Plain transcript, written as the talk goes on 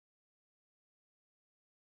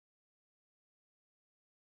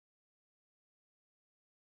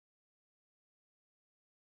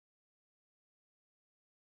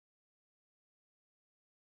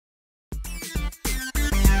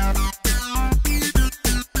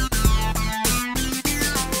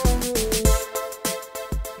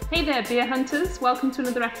Hey there, beer hunters! Welcome to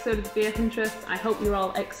another episode of the Beer Huntress. I hope you're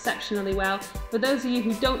all exceptionally well. For those of you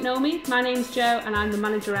who don't know me, my name's Jo and I'm the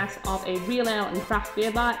manageress of a real ale and craft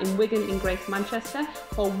beer bar in Wigan in Greater Manchester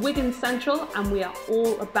called Wigan Central, and we are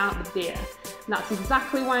all about the beer. And that's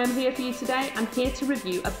exactly why I'm here for you today. I'm here to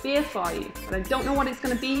review a beer for you, but I don't know what it's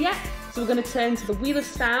going to be yet, so we're going to turn to the Wheel of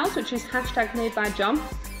Styles, which is #made by John.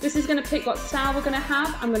 This is going to pick what style we're going to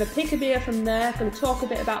have. I'm going to pick a beer from there, I'm going to talk a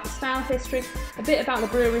bit about the style history, a bit about the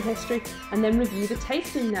brewery history, and then review the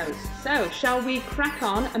tasting notes. So, shall we crack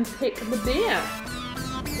on and pick the beer?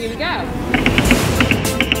 Here we go.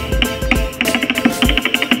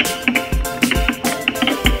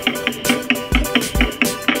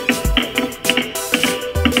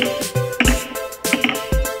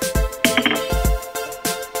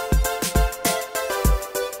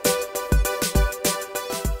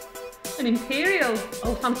 An Imperial.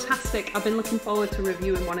 Oh, fantastic. I've been looking forward to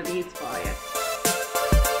reviewing one of these for you.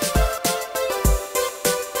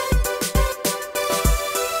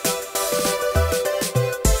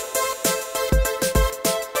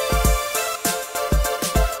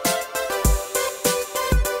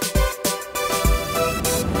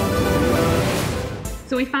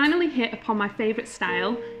 So we finally hit upon my favourite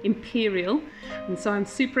style, Imperial, and so I'm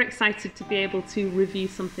super excited to be able to review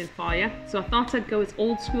something for you. So I thought I'd go as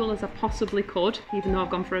old school as I possibly could, even though I've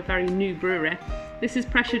gone for a very new brewery. This is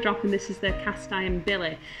Pressure Drop and this is their cast iron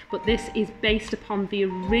billy, but this is based upon the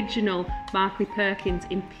original Barclay Perkins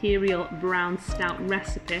Imperial Brown Stout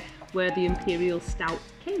recipe, where the Imperial Stout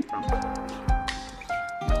came from.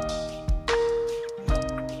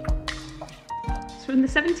 So in the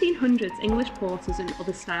 1700s, English porters and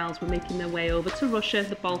other styles were making their way over to Russia,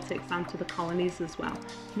 the Baltics and to the colonies as well.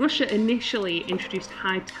 Russia initially introduced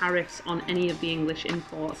high tariffs on any of the English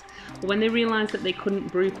imports, but when they realised that they couldn't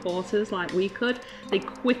brew porters like we could, they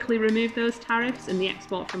quickly removed those tariffs and the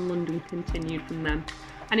export from London continued from them.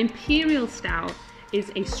 An Imperial Stout is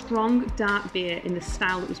a strong dark beer in the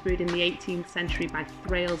style that was brewed in the 18th century by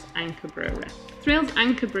Thrale's Anchor Brewery. Thrale's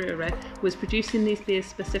Anchor Brewery was producing these beers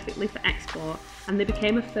specifically for export, and they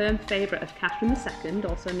became a firm favourite of Catherine II,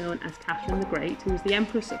 also known as Catherine the Great, who was the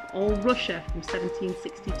Empress of all Russia from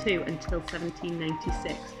 1762 until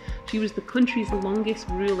 1796. She was the country's longest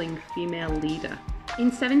ruling female leader. In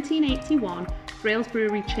 1781, Thrale's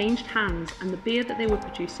brewery changed hands and the beer that they were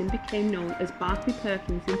producing became known as Barclay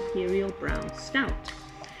Perkins Imperial Brown Stout.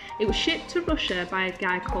 It was shipped to Russia by a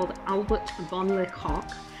guy called Albert von Lecoq,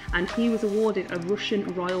 and he was awarded a Russian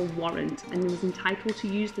royal warrant and was entitled to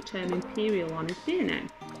use the term Imperial on his beer name.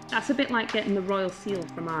 That's a bit like getting the royal seal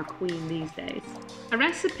from our queen these days. A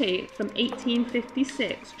recipe from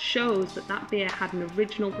 1856 shows that that beer had an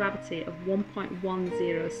original gravity of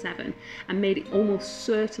 1.107 and made it almost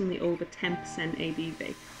certainly over 10%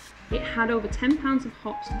 ABV. It had over 10 pounds of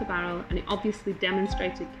hops to the barrel, and it obviously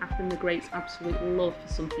demonstrated Catherine the Great's absolute love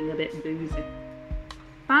for something a bit boozy.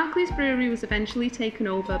 Barclay's brewery was eventually taken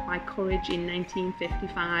over by Courage in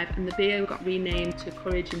 1955, and the beer got renamed to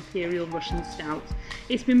Courage Imperial Russian Stout.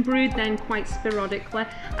 It's been brewed then quite sporadically.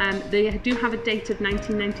 They do have a date of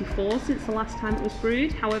 1994 since the last time it was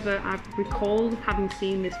brewed. However, I recall having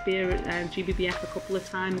seen this beer at GBBF a couple of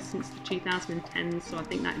times since the 2010s, so I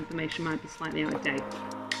think that information might be slightly out of date.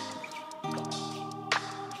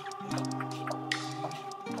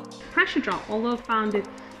 Pressure Drop, although founded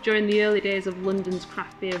during the early days of London's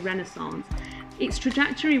craft beer renaissance, its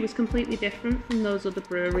trajectory was completely different from those other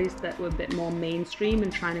breweries that were a bit more mainstream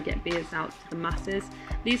and trying to get beers out to the masses.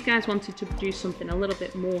 These guys wanted to produce something a little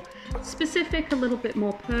bit more specific, a little bit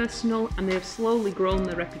more personal, and they have slowly grown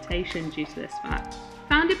their reputation due to this fact.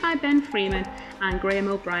 Founded by Ben Freeman and Graham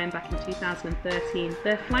O'Brien back in 2013,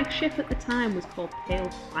 their flagship at the time was called Pale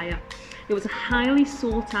Fire. It was a highly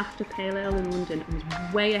sought after pale ale in London and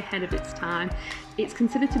was way ahead of its time. It's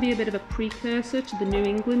considered to be a bit of a precursor to the New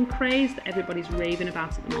England craze that everybody's raving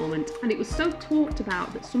about at the moment. And it was so talked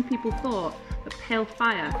about that some people thought that Pale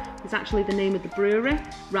Fire was actually the name of the brewery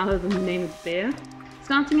rather than the name of the beer.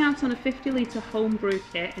 Starting out on a 50-litre homebrew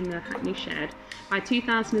kit in their Hackney shed, by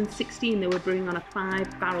 2016 they were brewing on a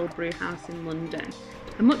 5-barrel brew house in London.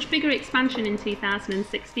 A much bigger expansion in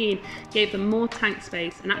 2016 gave them more tank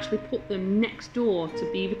space and actually put them next door to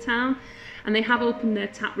Beavertown, and they have opened their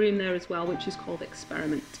tap room there as well, which is called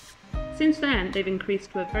Experiment. Since then, they've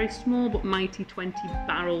increased to a very small but mighty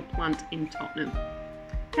 20-barrel plant in Tottenham.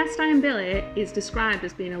 Cast Iron Billy is described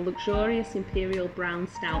as being a luxurious imperial brown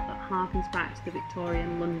stout that harkens back to the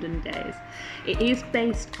Victorian London days. It is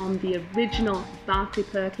based on the original Barclay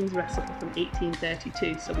Perkins recipe from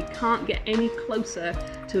 1832, so we can't get any closer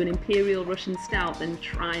to an imperial Russian stout than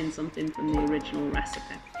trying something from the original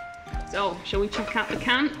recipe. So, shall we check out the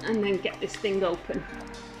can and then get this thing open?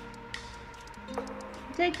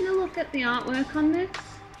 Taking a look at the artwork on this,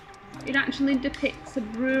 it actually depicts a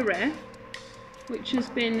brewery which has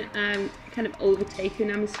been kind of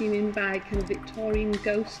overtaken, I'm assuming, by kind of Victorian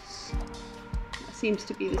ghosts. That seems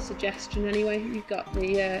to be the suggestion anyway. You've got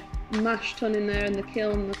the mash tun in there and the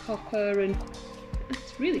kiln, the copper, and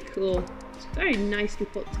it's really cool. It's very nicely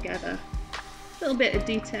put together. A little bit of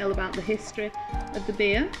detail about the history of the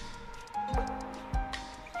beer.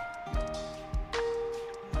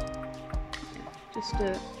 Just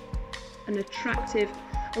an attractive.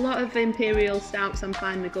 A lot of imperial stouts I'm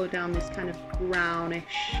finding to go down this kind of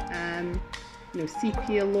brownish,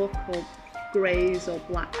 sepia look, or greys or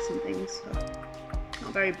blacks and things. So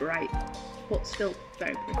not very bright, but still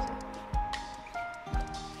very pretty.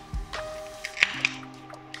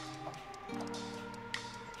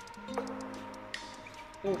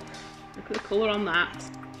 Oh, look at the colour on that.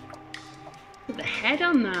 Look at the head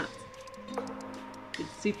on that. I'm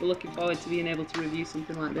super looking forward to being able to review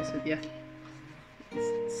something like this with you.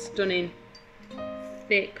 It's stunning,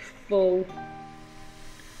 thick, full,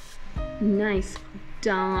 nice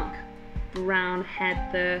dark brown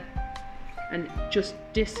head there, and just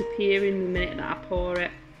disappearing the minute that I pour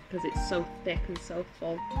it because it's so thick and so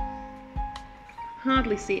full.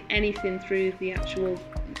 Hardly see anything through the actual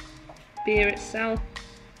beer itself.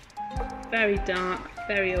 Very dark,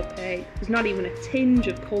 very opaque. There's not even a tinge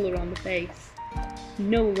of colour on the base.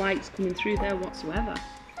 No lights coming through there whatsoever.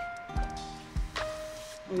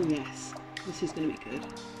 Oh yes, this is going to be good.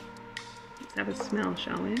 Let's have a smell,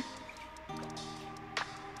 shall we?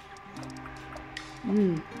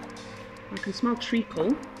 I can smell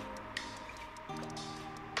treacle.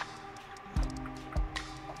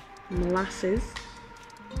 Molasses.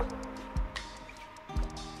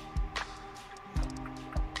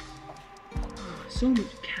 Oh, so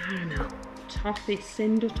much caramel. Toffee,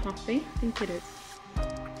 cinder toffee, I think it is.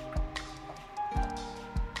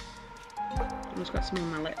 Almost got some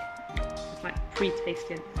on my lip. It's like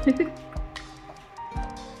pre-tasting. It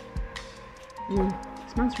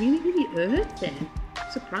smells really, really earthy.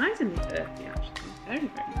 Surprisingly earthy, actually. Very,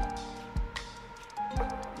 very nice.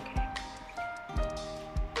 Okay.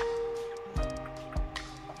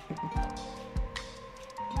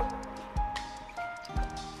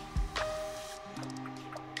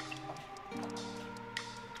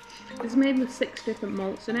 It's made with 6 different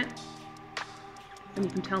malts in it, and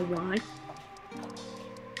you can tell why.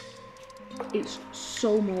 It's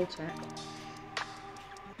so malty,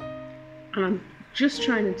 and I'm just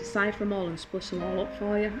trying to decipher them all and splice them all up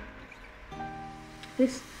for you.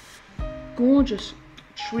 This gorgeous,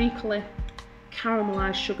 treacly,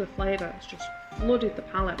 caramelised sugar flavour has just flooded the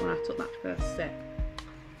palate when I took that first sip.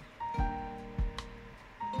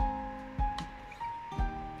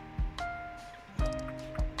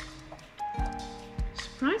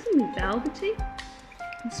 Surprisingly velvety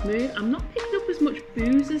and smooth. I'm not picking up as much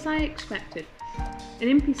booze as I expected. An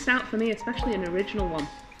impy stout for me, especially an original one,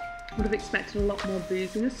 would have expected a lot more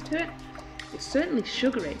booziness to it. It's certainly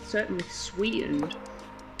sugary, it's certainly sweetened.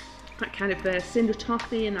 That kind of cinder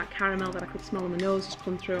toffee and that caramel that I could smell on the nose has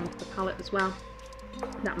come through onto the palate as well.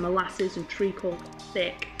 That molasses and treacle,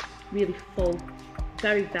 thick, really full,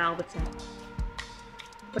 very velvety.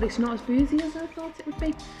 But it's not as boozy as I thought it would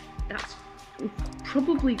be. That's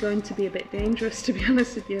probably going to be a bit dangerous, to be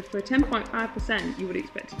honest with you. For a 10.5%, you would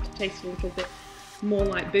expect it to taste a little bit more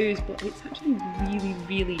like booze, but it's actually really,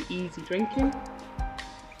 really easy drinking.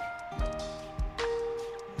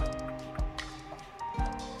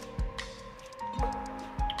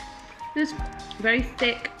 There's very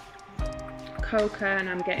thick cocoa, and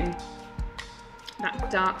I'm getting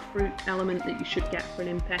that dark fruit element that you should get for an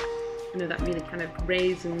impet. You know, that really kind of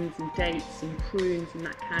raisins and dates and prunes and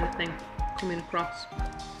that kind of thing coming across.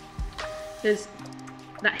 There's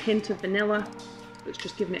that hint of vanilla that's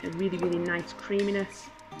just giving it a really, really nice creaminess.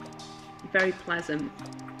 Very pleasant.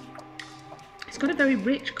 It's got a very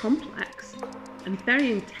rich complex and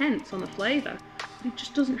very intense on the flavour, but it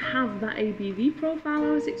just doesn't have that ABV profile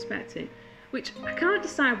I was expecting, which I can't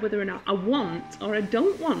decide whether or not I want or I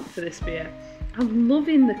don't want for this beer. I'm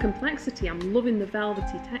loving the complexity, I'm loving the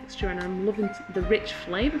velvety texture, and I'm loving the rich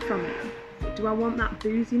flavour from it. But do I want that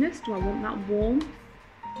booziness? Do I want that warmth?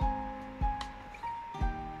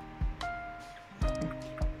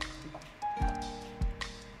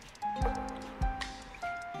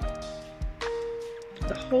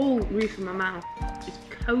 The whole roof of my mouth is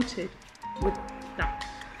coated with that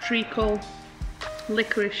treacle,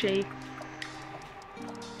 licoricey,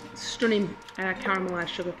 stunning caramelised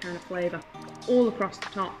sugar kind of flavour all across the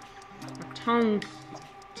top. My tongue is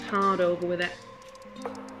tarred over with it.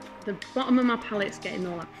 the bottom of my palate's getting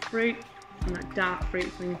all that fruit and that dark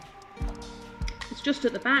fruit thing. It's just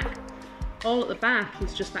at the back. All at the back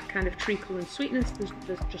is just that kind of treacle and sweetness.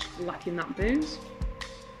 There's just lacking that booze.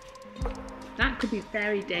 That could be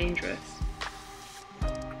very dangerous,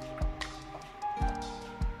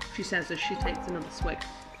 she says as she takes another swig.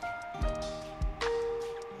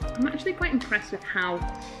 I'm actually quite impressed with how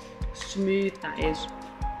smooth that is.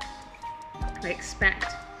 I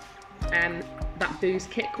expect that booze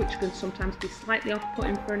kick, which can sometimes be slightly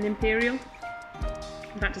off-putting for an imperial.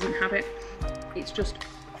 That doesn't have it. It's just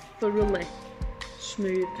thoroughly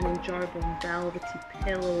smooth and enjoyable and velvety,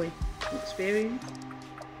 pillowy experience.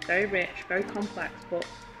 Very rich, very complex, but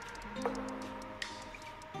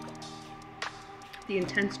the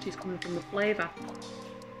intensity is coming from the flavour,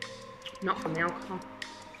 not from the alcohol.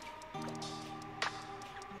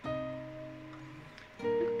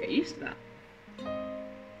 Get used to that.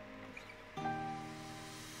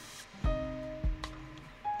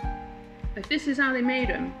 If this is how they made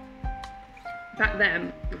them back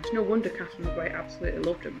then, it's no wonder Catherine the Great absolutely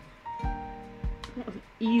loved them. What an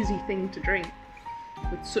easy thing to drink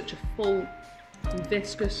with such a full and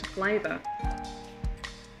viscous flavour.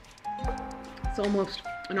 It's almost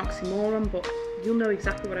an oxymoron, but you'll know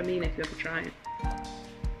exactly what I mean if you ever try it.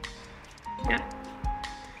 Yeah,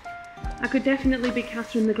 I could definitely be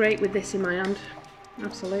Catherine the Great with this in my hand.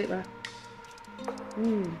 Absolutely.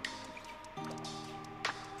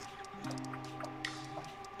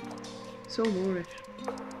 So Moorish.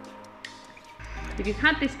 If you've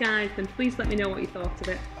had this, guys, then please let me know what you thought of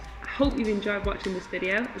it. I hope you've enjoyed watching this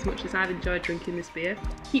video as much as I've enjoyed drinking this beer.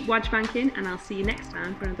 Keep waj banking, and I'll see you next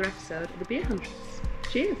time for another episode of the Beer Huntress.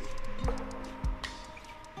 Cheers!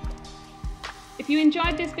 If you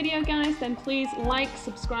enjoyed this video, guys, then please like,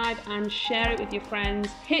 subscribe and share it with your friends.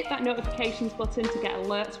 Hit that notifications button to get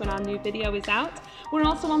alerts when our new video is out. We're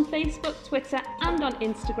also on Facebook, Twitter and on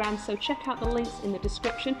Instagram, so check out the links in the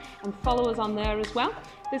description and follow us on there as well.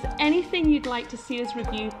 If there's anything you'd like to see us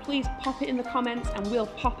review, please pop it in the comments and we'll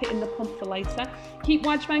pop it in the pump for later. Keep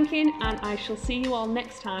waj banking, and I shall see you all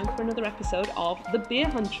next time for another episode of The Beer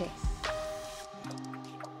Huntress.